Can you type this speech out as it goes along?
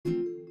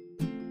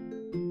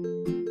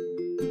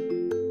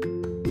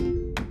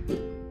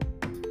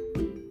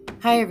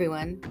Hi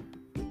everyone,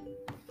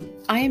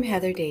 I am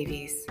Heather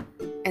Davies,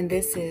 and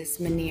this is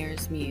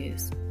Manir's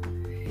Muse.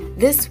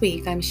 This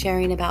week I'm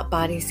sharing about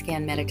body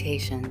scan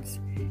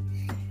meditations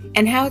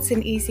and how it's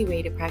an easy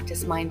way to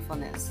practice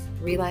mindfulness,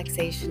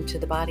 relaxation to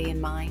the body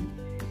and mind.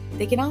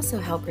 They can also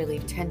help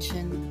relieve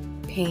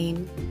tension,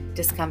 pain,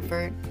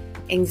 discomfort,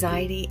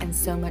 anxiety, and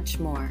so much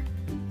more.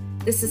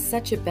 This is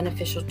such a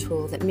beneficial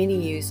tool that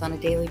many use on a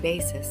daily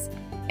basis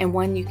and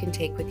one you can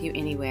take with you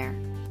anywhere.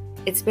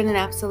 It's been an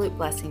absolute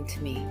blessing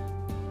to me.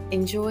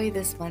 Enjoy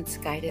this month's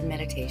guided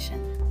meditation.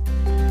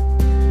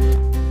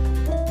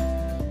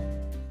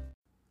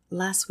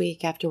 Last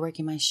week, after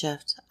working my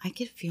shift, I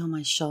could feel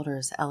my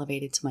shoulders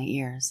elevated to my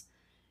ears,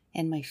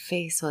 and my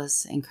face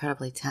was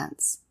incredibly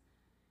tense.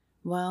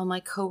 While my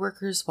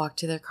coworkers walked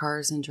to their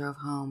cars and drove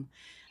home,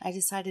 I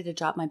decided to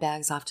drop my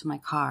bags off to my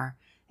car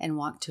and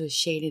walk to a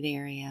shaded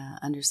area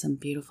under some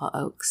beautiful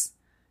oaks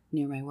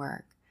near my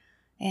work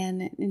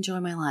and enjoy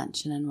my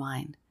lunch and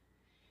unwind.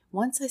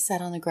 Once I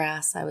sat on the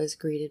grass, I was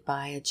greeted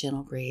by a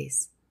gentle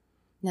breeze.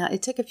 Now,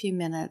 it took a few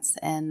minutes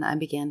and I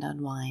began to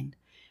unwind,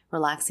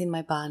 relaxing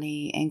my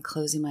body and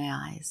closing my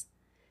eyes.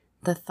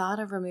 The thought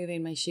of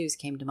removing my shoes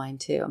came to mind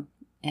too,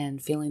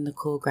 and feeling the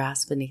cool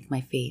grass beneath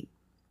my feet.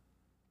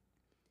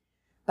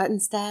 But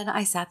instead,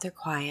 I sat there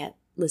quiet,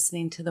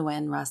 listening to the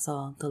wind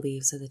rustle the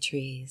leaves of the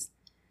trees,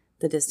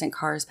 the distant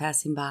cars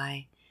passing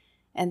by,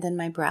 and then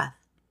my breath,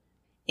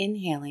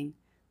 inhaling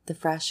the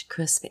fresh,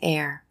 crisp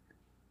air,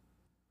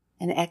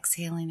 and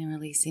exhaling and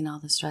releasing all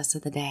the stress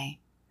of the day.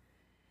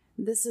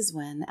 This is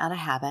when, out of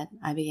habit,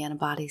 I began a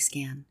body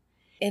scan.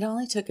 It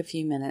only took a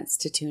few minutes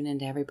to tune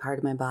into every part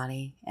of my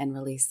body and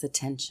release the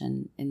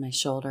tension in my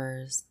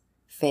shoulders,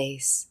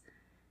 face,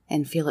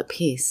 and feel at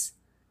peace,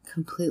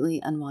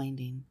 completely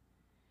unwinding.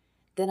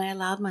 Then I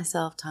allowed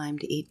myself time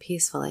to eat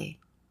peacefully.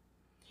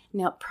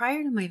 Now,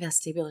 prior to my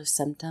vestibular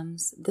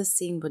symptoms, this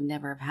scene would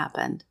never have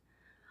happened.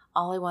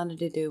 All I wanted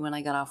to do when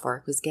I got off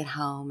work was get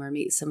home or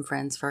meet some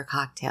friends for a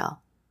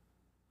cocktail.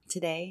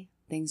 Today,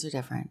 things are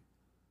different.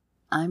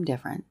 I'm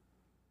different.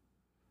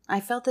 I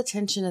felt the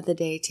tension of the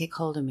day take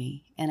hold of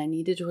me, and I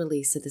needed to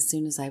release it as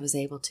soon as I was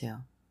able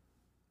to.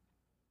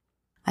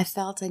 I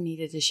felt I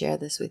needed to share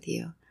this with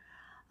you,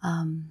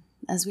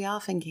 as we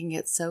often can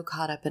get so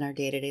caught up in our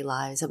day-to-day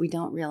lives that we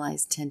don't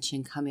realize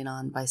tension coming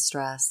on by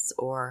stress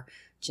or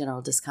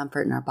general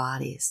discomfort in our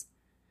bodies.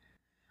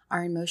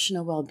 Our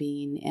emotional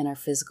well-being and our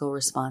physical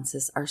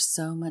responses are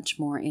so much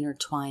more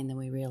intertwined than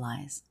we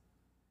realize.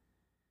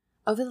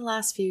 Over the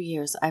last few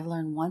years, I've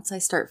learned once I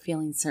start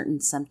feeling certain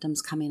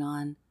symptoms coming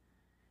on,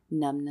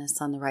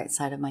 numbness on the right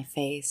side of my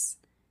face,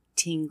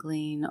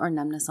 tingling, or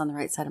numbness on the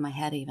right side of my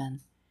head even.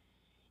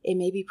 It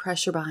may be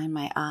pressure behind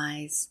my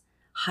eyes,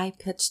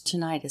 high-pitched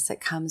tinnitus that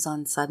comes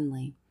on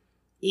suddenly,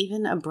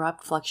 even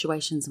abrupt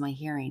fluctuations in my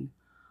hearing.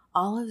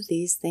 All of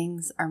these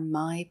things are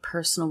my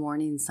personal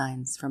warning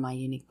signs for my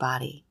unique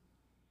body.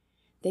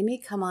 They may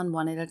come on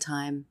one at a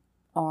time,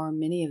 or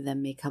many of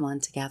them may come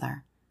on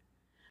together.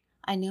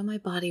 I know my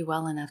body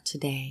well enough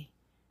today.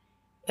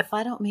 If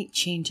I don't make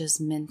changes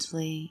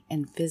mentally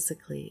and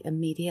physically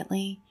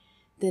immediately,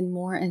 then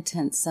more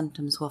intense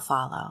symptoms will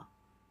follow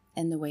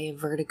in the way of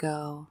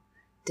vertigo,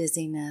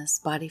 dizziness,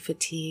 body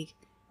fatigue,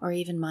 or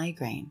even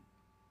migraine.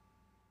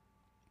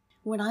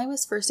 When I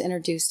was first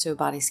introduced to a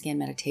body scan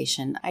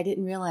meditation, I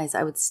didn't realize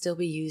I would still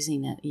be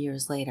using it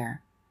years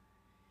later.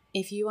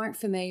 If you aren't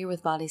familiar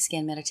with body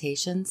scan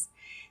meditations,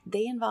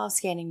 they involve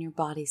scanning your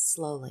body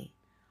slowly,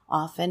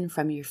 often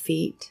from your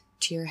feet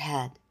to your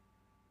head,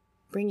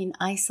 bringing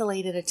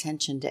isolated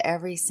attention to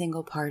every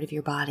single part of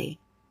your body,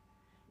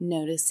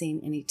 noticing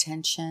any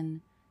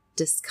tension,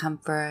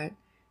 discomfort,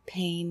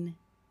 pain,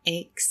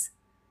 aches,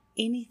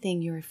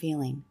 anything you are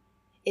feeling.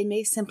 It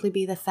may simply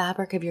be the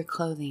fabric of your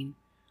clothing,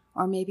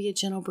 or maybe a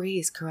gentle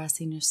breeze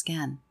caressing your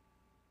skin.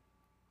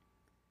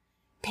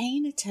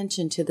 Paying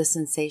attention to the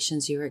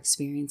sensations you are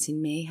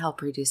experiencing may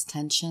help reduce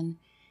tension,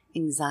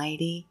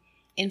 anxiety,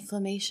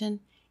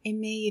 inflammation,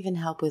 and may even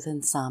help with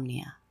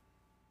insomnia.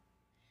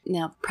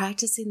 Now,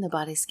 practicing the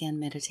body scan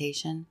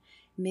meditation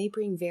may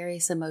bring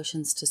various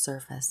emotions to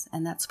surface,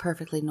 and that's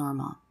perfectly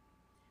normal.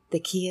 The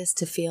key is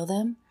to feel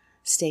them,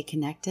 stay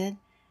connected,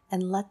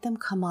 and let them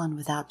come on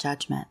without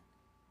judgment.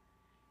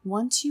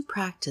 Once you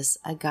practice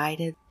a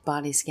guided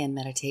body scan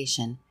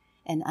meditation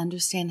and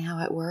understand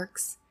how it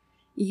works,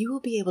 you will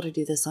be able to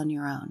do this on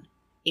your own,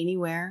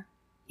 anywhere,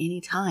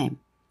 anytime.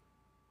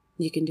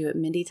 You can do it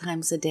many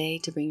times a day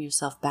to bring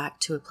yourself back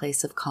to a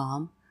place of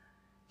calm,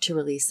 to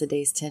release the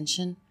day's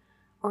tension,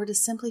 or to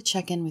simply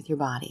check in with your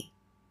body.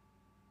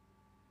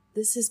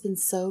 This has been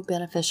so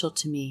beneficial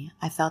to me,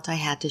 I felt I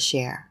had to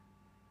share.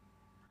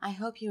 I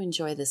hope you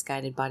enjoy this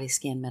guided body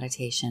scan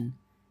meditation.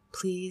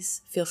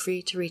 Please feel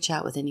free to reach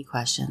out with any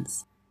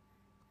questions.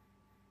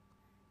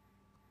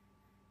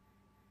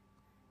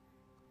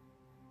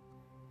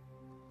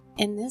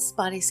 In this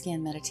body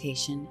scan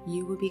meditation,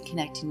 you will be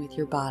connecting with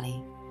your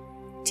body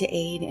to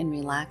aid in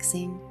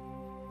relaxing,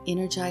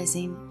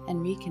 energizing,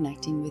 and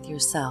reconnecting with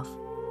yourself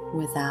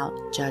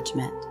without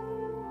judgment.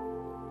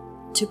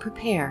 To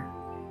prepare,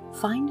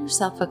 Find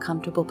yourself a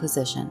comfortable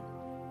position,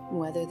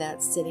 whether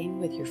that's sitting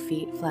with your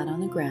feet flat on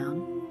the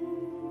ground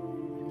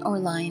or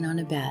lying on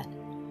a bed.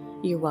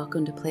 You're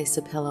welcome to place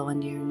a pillow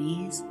under your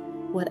knees,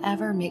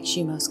 whatever makes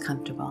you most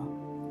comfortable.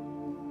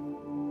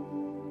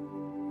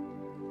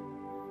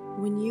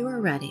 When you are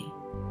ready,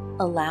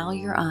 allow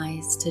your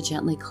eyes to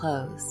gently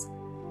close,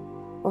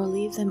 or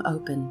leave them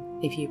open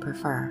if you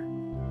prefer.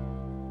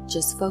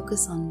 Just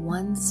focus on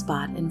one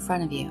spot in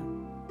front of you.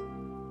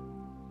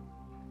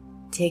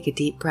 Take a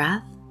deep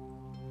breath,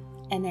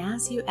 and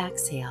as you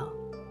exhale,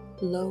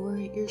 lower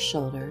your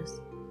shoulders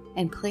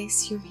and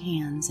place your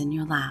hands in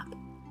your lap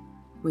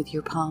with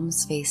your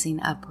palms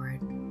facing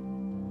upward.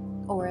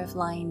 Or if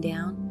lying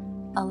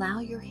down, allow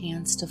your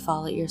hands to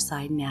fall at your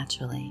side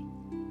naturally.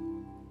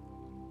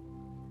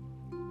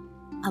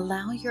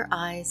 Allow your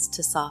eyes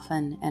to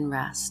soften and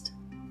rest.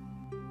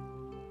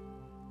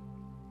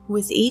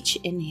 With each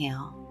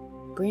inhale,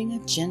 bring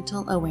a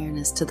gentle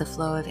awareness to the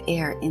flow of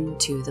air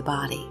into the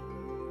body.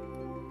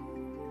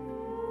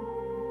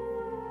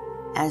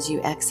 As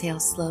you exhale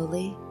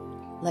slowly,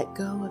 let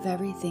go of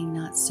everything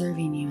not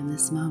serving you in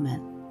this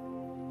moment,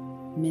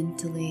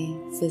 mentally,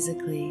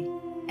 physically,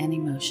 and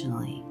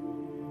emotionally.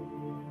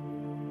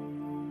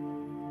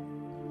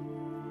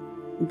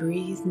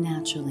 Breathe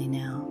naturally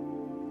now.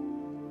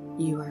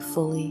 You are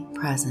fully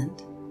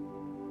present.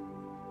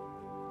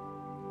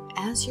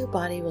 As your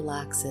body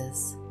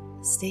relaxes,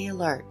 stay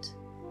alert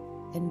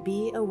and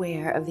be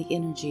aware of the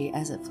energy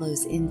as it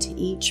flows into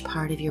each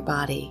part of your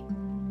body.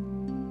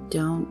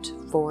 Don't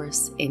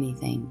force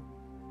anything.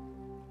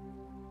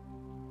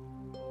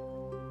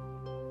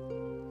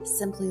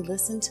 Simply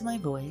listen to my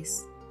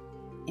voice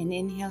and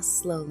inhale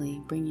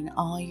slowly, bringing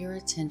all your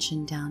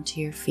attention down to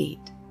your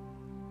feet.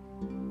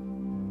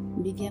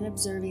 Begin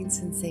observing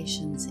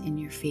sensations in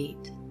your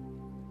feet.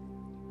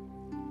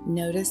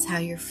 Notice how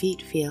your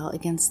feet feel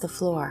against the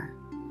floor.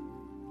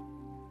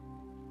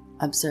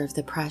 Observe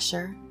the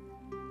pressure.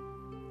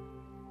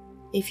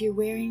 If you're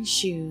wearing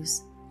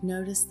shoes,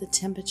 notice the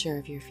temperature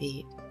of your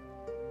feet,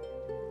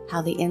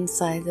 how the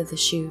inside of the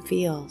shoe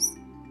feels.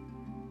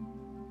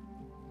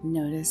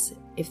 Notice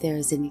if there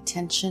is any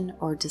tension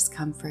or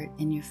discomfort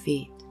in your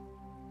feet.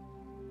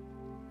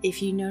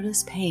 If you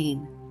notice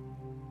pain,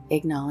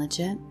 acknowledge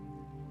it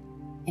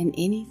and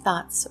any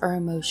thoughts or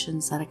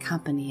emotions that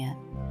accompany it,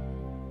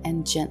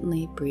 and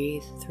gently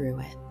breathe through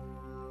it.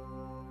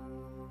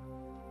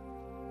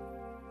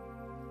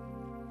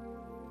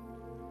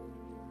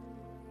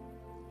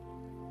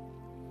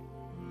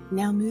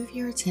 Now move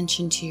your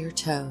attention to your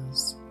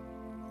toes,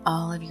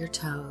 all of your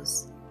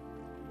toes.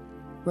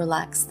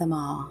 Relax them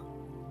all.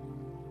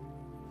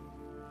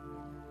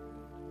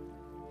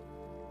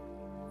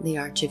 The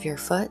arch of your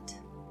foot,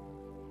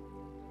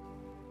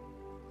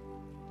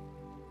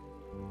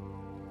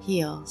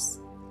 heels,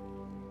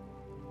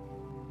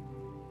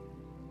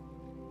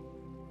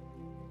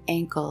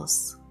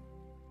 ankles,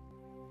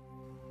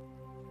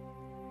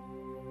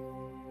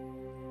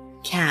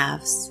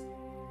 calves,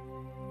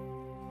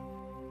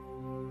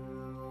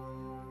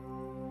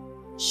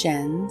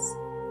 shins,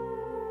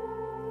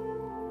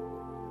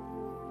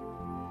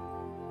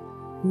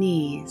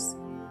 knees.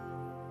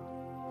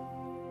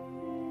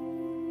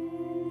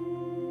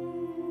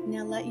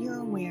 Now let your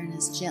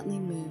awareness gently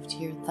move to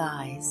your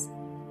thighs,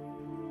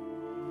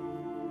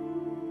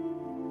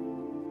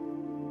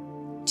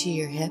 to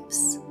your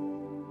hips.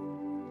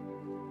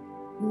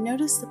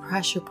 Notice the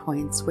pressure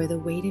points where the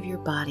weight of your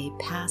body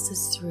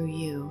passes through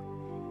you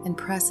and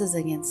presses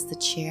against the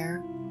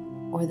chair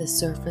or the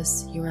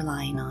surface you are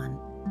lying on.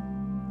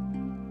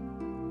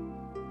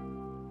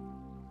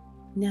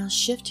 Now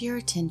shift your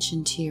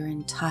attention to your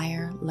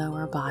entire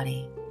lower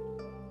body.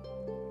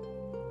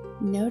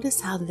 Notice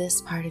how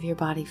this part of your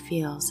body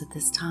feels at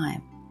this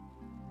time.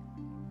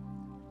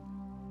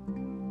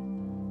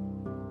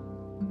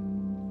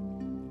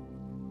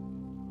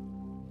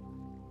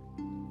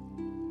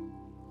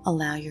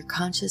 Allow your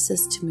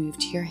consciousness to move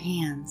to your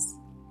hands.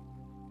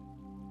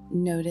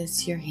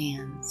 Notice your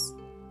hands.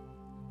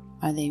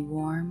 Are they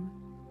warm,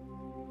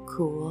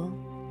 cool?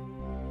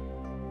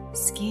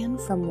 Scan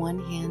from one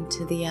hand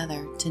to the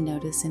other to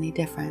notice any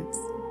difference.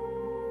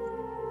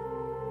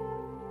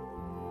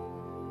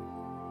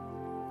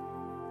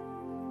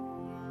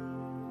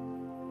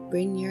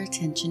 Bring your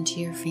attention to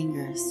your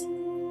fingers,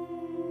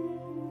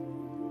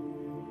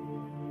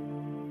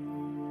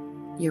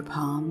 your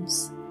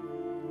palms,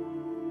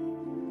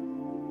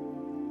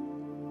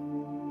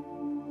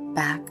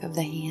 back of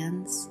the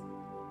hands,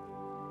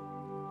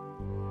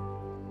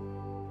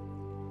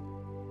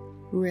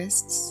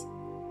 wrists,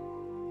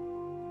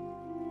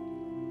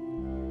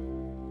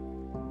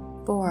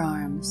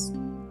 forearms,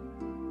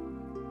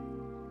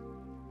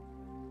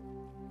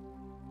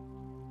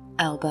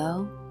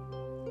 elbow,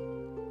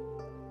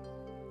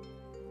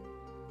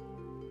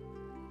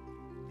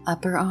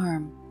 upper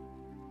arm,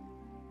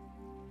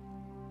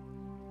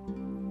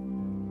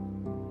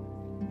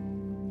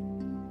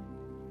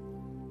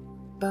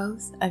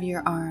 both of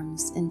your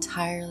arms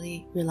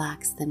entirely.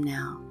 Relax them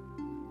now.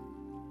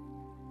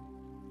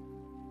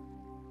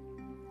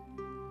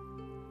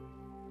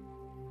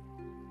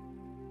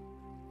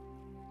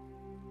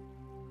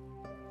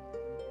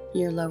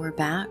 your lower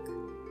back.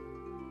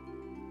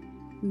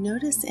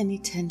 Notice any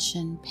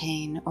tension,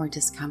 pain, or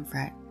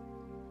discomfort.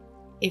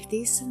 If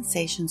these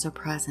sensations are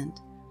present,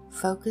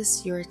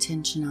 focus your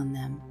attention on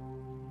them.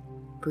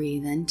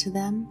 Breathe into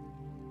them.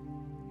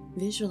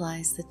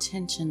 Visualize the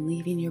tension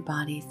leaving your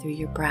body through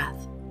your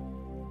breath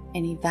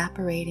and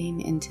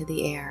evaporating into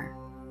the air.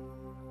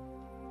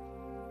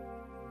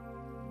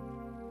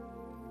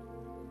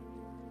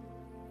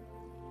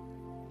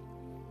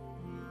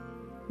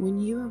 When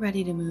you are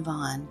ready to move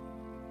on,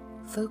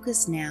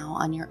 focus now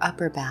on your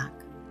upper back,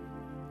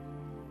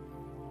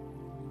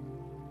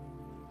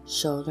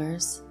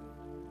 shoulders,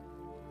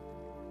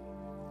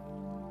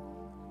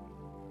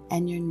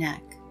 and your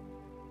neck.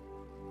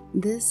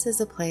 This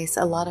is a place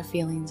a lot of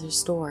feelings are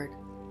stored.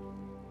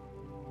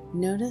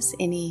 Notice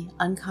any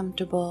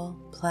uncomfortable,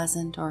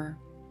 pleasant, or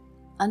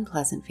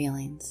unpleasant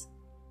feelings.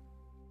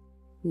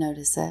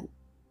 Notice it,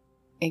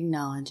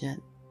 acknowledge it,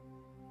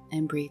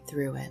 and breathe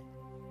through it.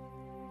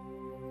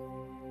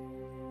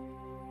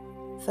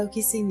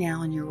 Focusing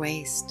now on your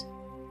waist,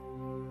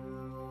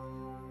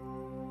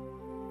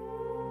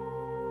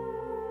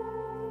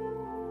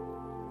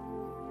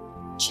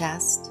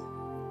 chest,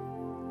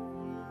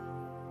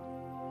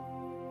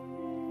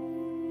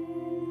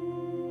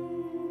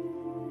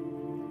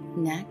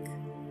 neck,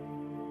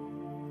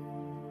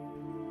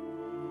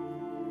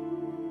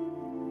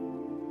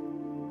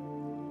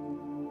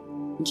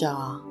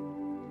 jaw.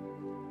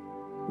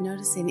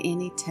 Noticing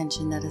any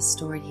tension that is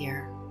stored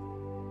here.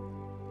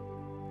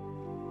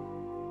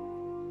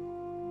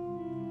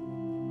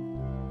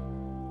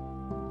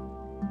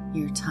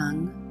 Your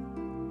tongue,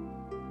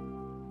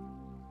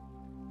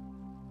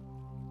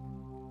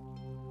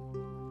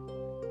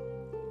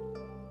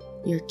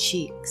 your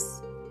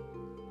cheeks,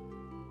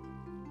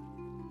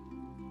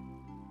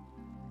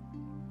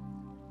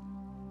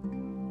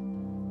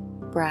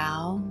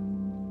 brow,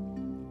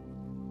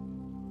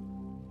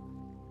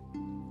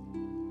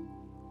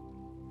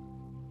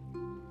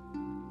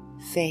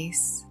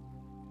 face,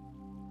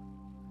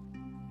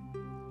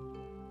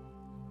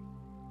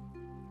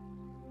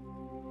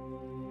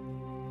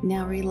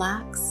 now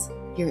relax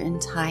your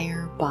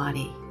entire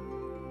body,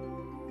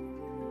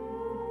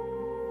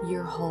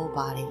 your whole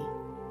body.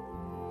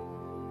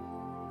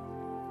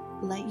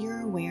 Let your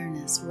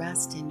awareness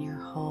rest in your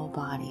whole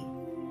body.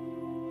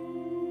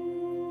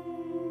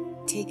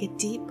 Take a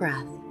deep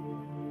breath,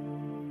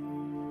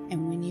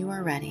 and when you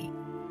are ready,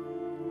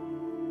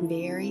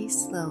 very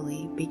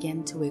slowly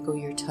begin to wiggle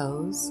your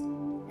toes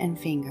and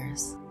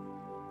fingers,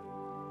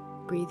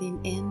 breathing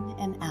in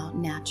and out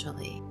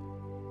naturally.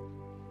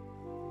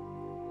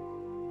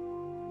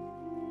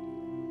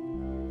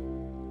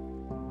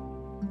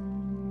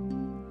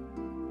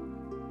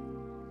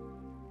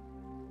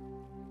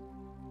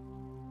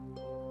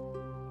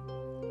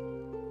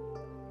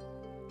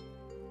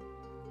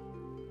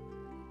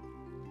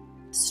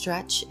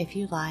 Stretch if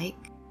you like,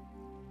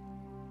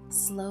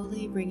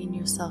 slowly bringing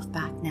yourself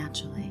back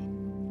naturally.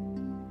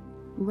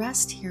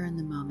 Rest here in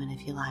the moment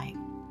if you like.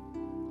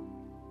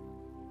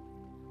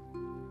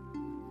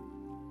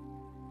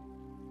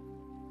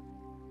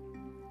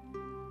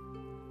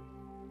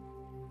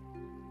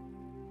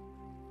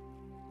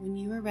 When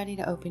you are ready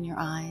to open your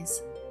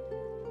eyes,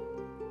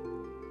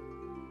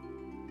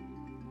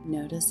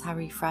 notice how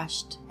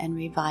refreshed and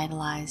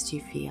revitalized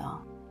you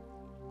feel.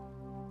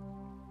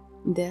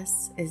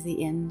 This is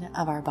the end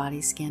of our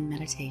body scan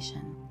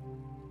meditation.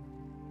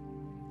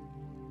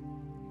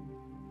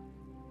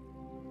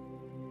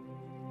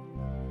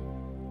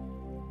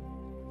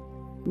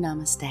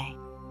 Namaste.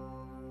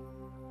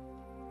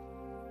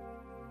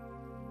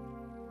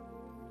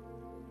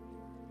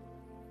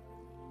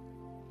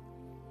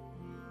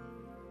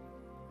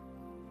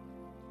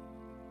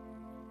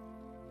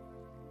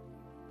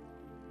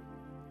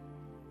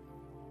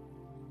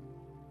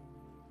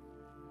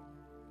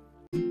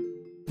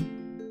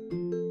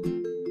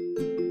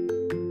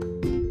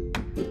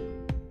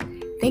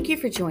 Thank you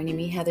for joining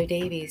me, Heather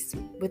Davies,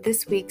 with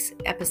this week's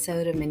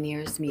episode of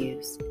Meniere's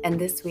Muse and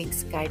this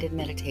week's guided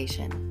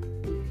meditation.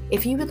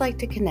 If you would like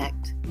to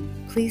connect,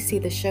 please see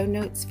the show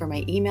notes for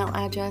my email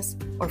address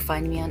or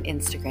find me on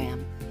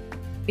Instagram.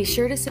 Be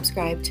sure to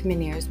subscribe to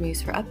Meniere's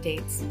Muse for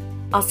updates.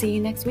 I'll see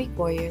you next week,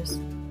 warriors.